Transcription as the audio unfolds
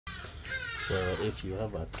So if you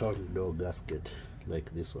have a torn door gasket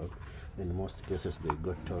like this one, in most cases they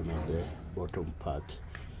got torn on the bottom part,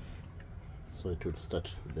 so it will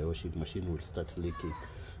start, the washing machine will start leaking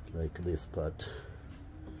like this part.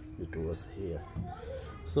 It was here.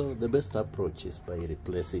 So the best approach is by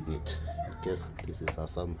replacing it. In case this is a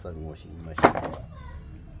Samsung washing machine,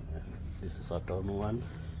 this is a torn one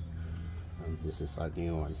and this is a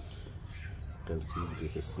new one. You can see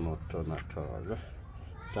this is not torn at all.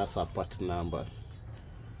 That's a part number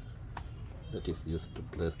that is used to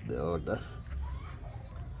place the order.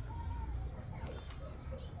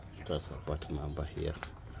 That's a part number here.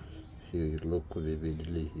 If you look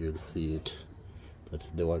vividly, you'll see it. That's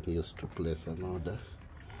the one used to place an order.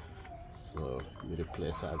 So you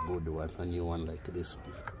replace a good one, a new one like this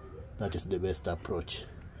one. That is the best approach.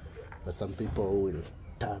 But some people will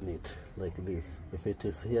turn it like this. If it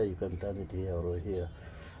is here, you can turn it here or here.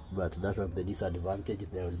 But that one, the disadvantage,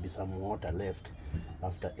 there will be some water left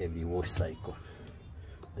after every wash cycle.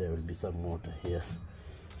 There will be some water here.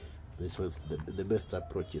 This was the best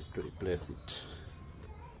approach is to replace it.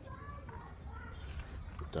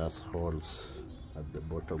 It has holes at the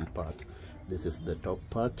bottom part. This is the top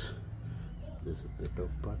part. This is the top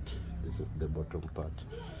part. This is the bottom part.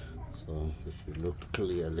 So if you look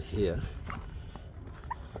clearly here,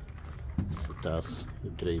 it has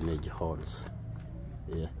drainage holes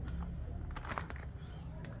here.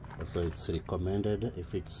 So it's recommended,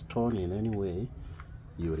 if it's torn in any way,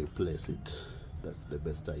 you replace it. That's the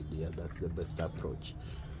best idea. That's the best approach.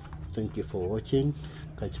 Thank you for watching.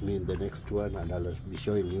 Catch me in the next one, and I'll be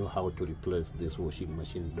showing you how to replace this washing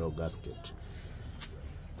machine door gasket.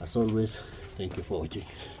 As always, thank you for watching.